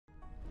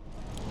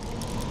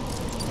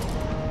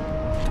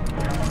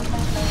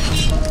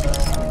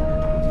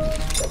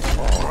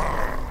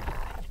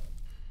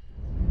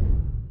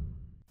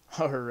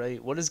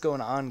Alright, what is going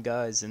on,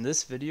 guys? In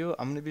this video,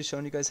 I'm going to be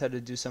showing you guys how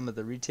to do some of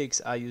the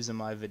retakes I use in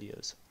my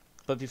videos.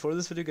 But before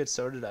this video gets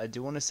started, I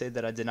do want to say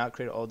that I did not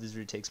create all these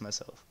retakes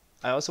myself.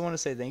 I also want to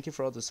say thank you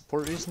for all the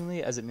support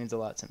recently, as it means a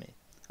lot to me.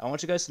 I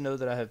want you guys to know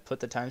that I have put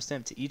the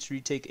timestamp to each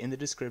retake in the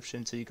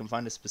description so you can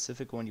find a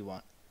specific one you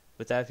want.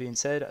 With that being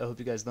said, I hope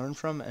you guys learn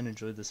from and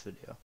enjoyed this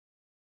video.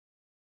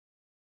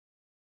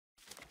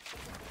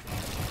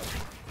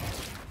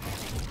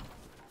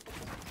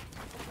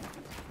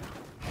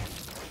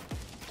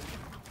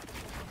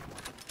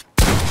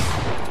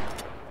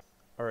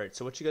 Alright,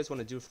 so what you guys want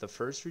to do for the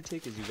first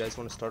retake is you guys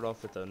want to start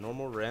off with a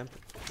normal ramp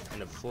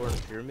and a floor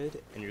and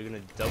pyramid, and you're going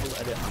to double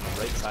edit on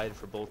the right side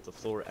for both the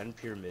floor and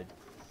pyramid,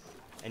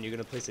 and you're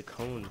going to place a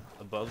cone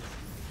above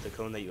the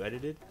cone that you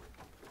edited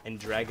and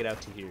drag it out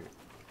to here.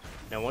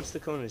 Now once the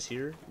cone is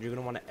here, you're going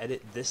to want to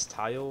edit this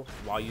tile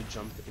while you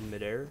jump in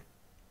midair,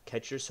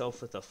 catch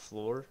yourself with a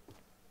floor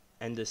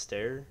and a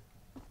stair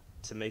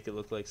to make it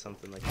look like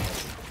something like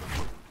this.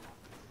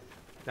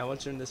 Now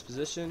once you're in this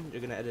position,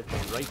 you're going to edit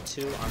the right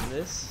 2 on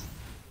this,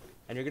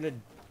 and you're going to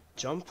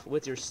jump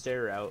with your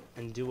stair out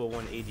and do a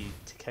 180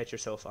 to catch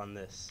yourself on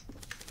this.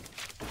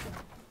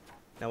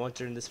 Now once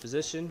you're in this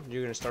position,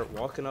 you're going to start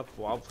walking up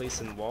while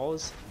placing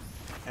walls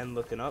and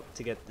looking up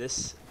to get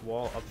this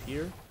wall up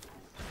here.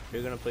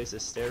 You're going to place a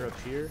stair up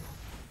here.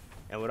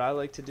 And what I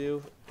like to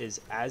do is,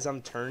 as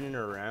I'm turning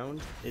around,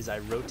 is I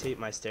rotate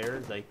my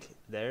stair like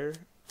there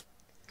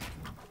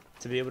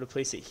to be able to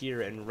place it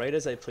here. And right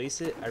as I place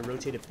it, I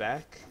rotate it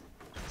back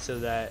so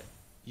that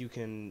you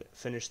can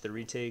finish the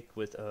retake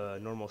with a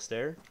normal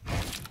stair.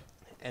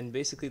 And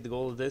basically the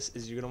goal of this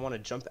is you're going to want to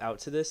jump out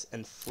to this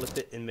and flip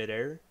it in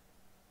midair,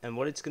 and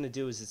what it's going to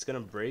do is it's going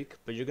to break,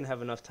 but you're going to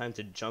have enough time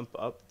to jump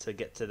up to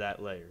get to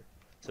that layer.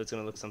 So it's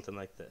going to look something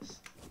like this,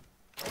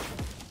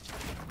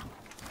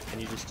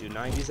 and you just do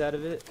 90s out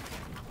of it,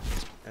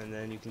 and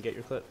then you can get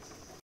your clip.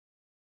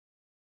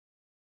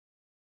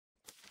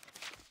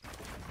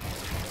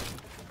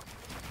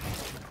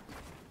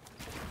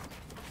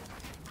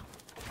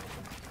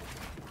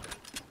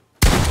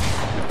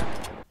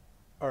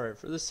 Alright,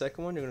 for the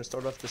second one, you're going to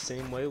start off the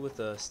same way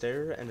with a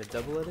stair and a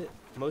double edit.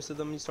 Most of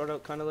them you start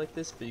out kind of like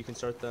this, but you can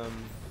start them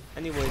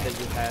any way that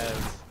you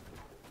have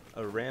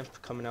a ramp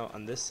coming out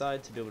on this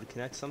side to be able to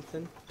connect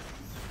something.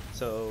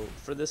 So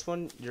for this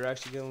one, you're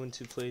actually going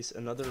to place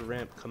another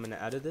ramp coming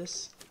out of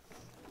this,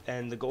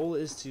 and the goal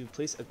is to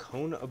place a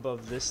cone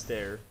above this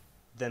stair,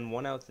 then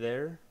one out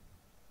there,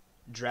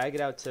 drag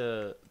it out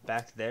to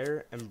back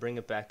there and bring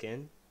it back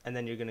in, and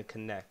then you're going to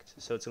connect.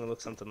 So it's going to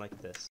look something like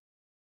this.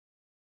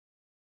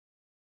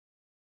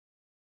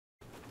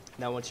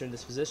 Now once you're in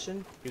this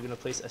position, you're going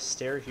to place a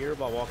stair here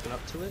while walking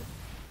up to it,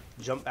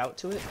 jump out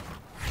to it,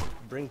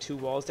 bring 2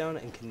 walls down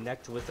and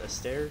connect with a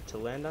stair to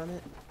land on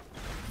it,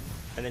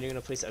 and then you're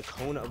going to place a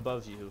cone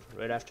above you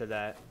right after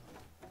that,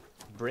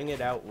 bring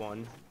it out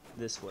one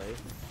this way,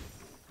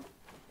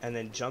 and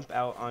then jump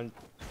out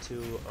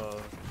onto a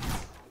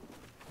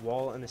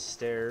wall and a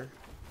stair,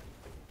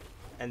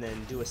 and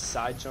then do a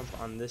side jump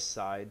on this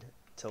side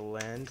to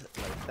land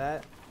like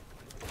that,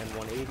 and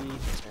 180,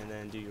 and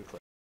then do your clip.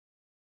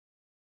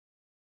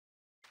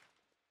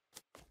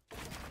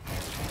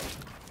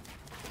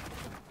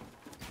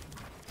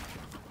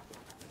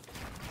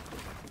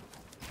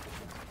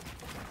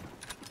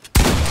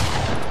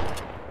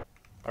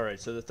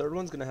 Alright, so the third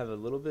one's going to have a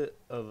little bit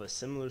of a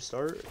similar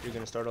start. You're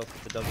going to start off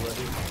with the double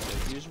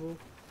edit as usual,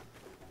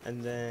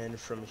 and then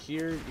from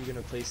here you're going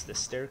to place the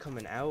stair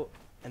coming out,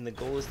 and the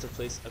goal is to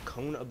place a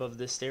cone above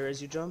this stair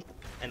as you jump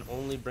and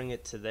only bring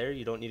it to there.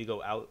 You don't need to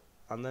go out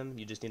on them,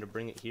 you just need to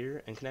bring it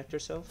here and connect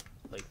yourself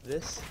like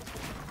this.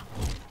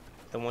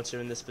 Then once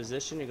you're in this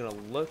position, you're going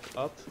to look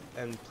up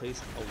and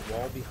place a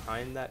wall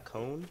behind that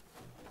cone.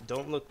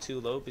 Don't look too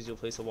low because you'll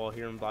place a wall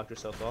here and block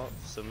yourself off,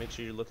 so make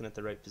sure you're looking at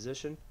the right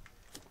position.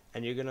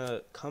 And you're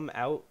gonna come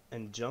out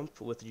and jump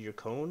with your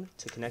cone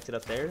to connect it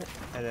up there,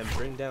 and then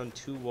bring down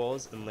 2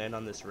 walls and land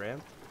on this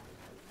ramp.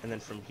 And then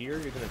from here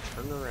you're gonna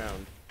turn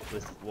around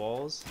with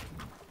walls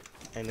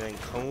and then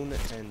cone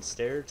and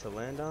stair to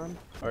land on.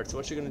 Alright, so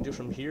what you're gonna do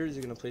from here is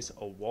you're gonna place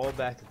a wall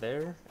back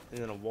there and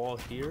then a wall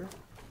here,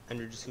 and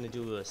you're just gonna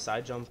do a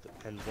side jump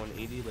and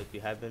 180 like we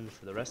have been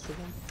for the rest of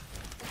them,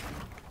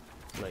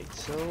 like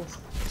so,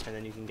 and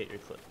then you can get your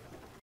clip.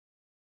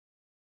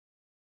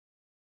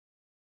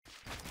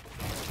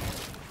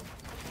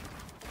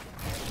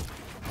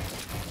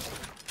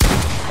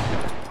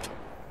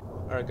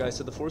 Alright guys,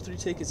 so the fourth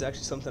retake is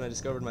actually something I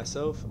discovered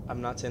myself.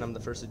 I'm not saying I'm the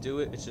first to do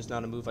it, it's just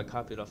not a move I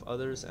copied off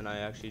others, and I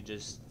actually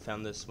just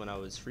found this when I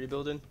was free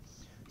building.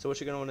 So what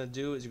you're going to want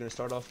to do is you're going to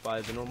start off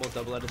by the normal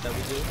double edit that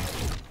we do.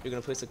 You're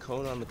going to place a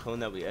cone on the cone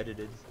that we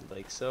edited,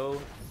 like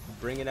so.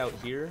 Bring it out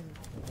here,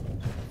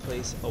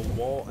 place a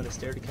wall and a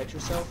stair to catch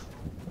yourself,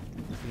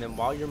 and then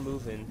while you're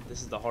moving,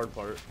 this is the hard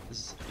part,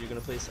 you're going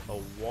to place a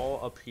wall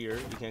up here.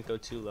 You can't go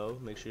too low,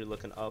 make sure you're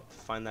looking up,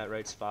 find that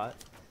right spot.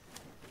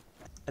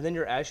 And then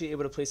you're actually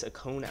able to place a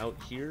cone out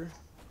here,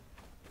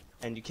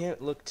 and you can't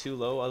look too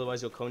low,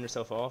 otherwise you'll cone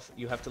yourself off.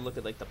 You have to look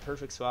at like the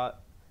perfect spot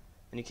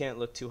and you can't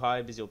look too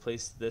high because you'll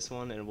place this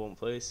one and it won't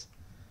place.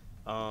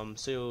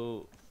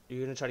 So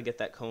you're gonna try to get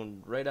that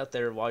cone right out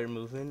there while you're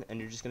moving, and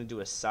you're just gonna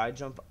do a side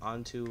jump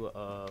onto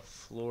a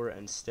floor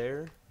and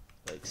stair,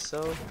 like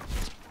so.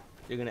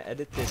 You're gonna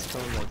edit this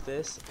cone like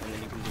this, and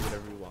then you can do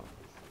whatever you want.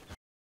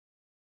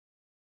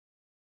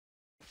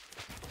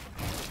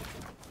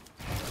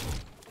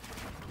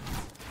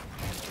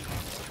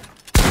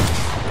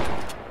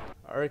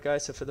 Alright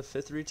guys, so for the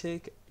 5th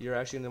retake, you're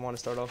actually going to want to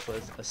start off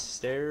with a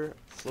stair,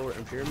 floor,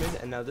 and pyramid.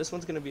 And now this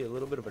one's going to be a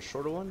little bit of a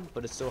shorter one,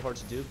 but it's still hard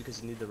to do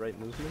because you need the right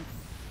movement.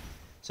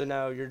 So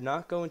now you're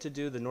not going to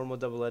do the normal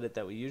double edit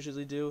that we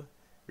usually do.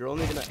 You're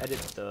only going to edit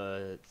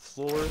the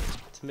floor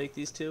to make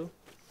these two.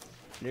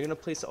 And you're going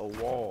to place a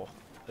wall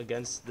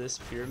against this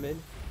pyramid.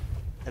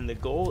 And the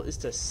goal is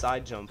to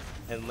side jump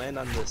and land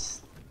on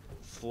this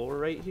floor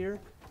right here.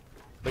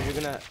 But you're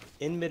gonna,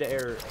 in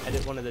midair,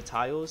 edit one of the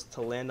tiles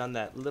to land on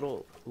that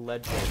little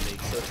ledge that it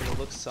makes. So it's gonna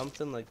look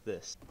something like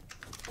this.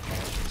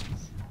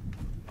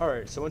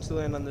 Alright, so once you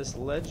land on this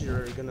ledge,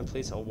 you're gonna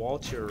place a wall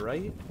to your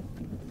right.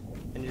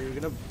 And you're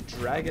gonna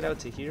drag it out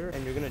to here,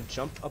 and you're gonna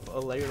jump up a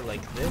layer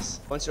like this.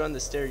 Once you're on the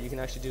stair, you can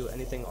actually do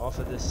anything off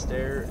of this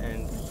stair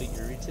and complete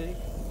your retake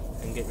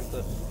and get your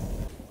clip.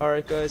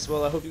 Alright guys,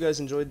 well I hope you guys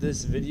enjoyed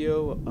this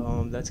video.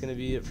 That's gonna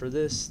be it for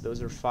this.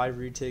 Those are 5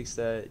 retakes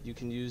that you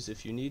can use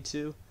if you need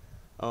to.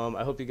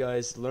 I hope you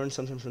guys learned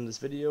something from this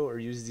video or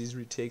use these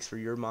retakes for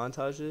your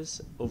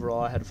montages.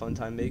 Overall, I had a fun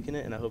time making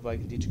it, and I hope I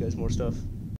can teach you guys more stuff.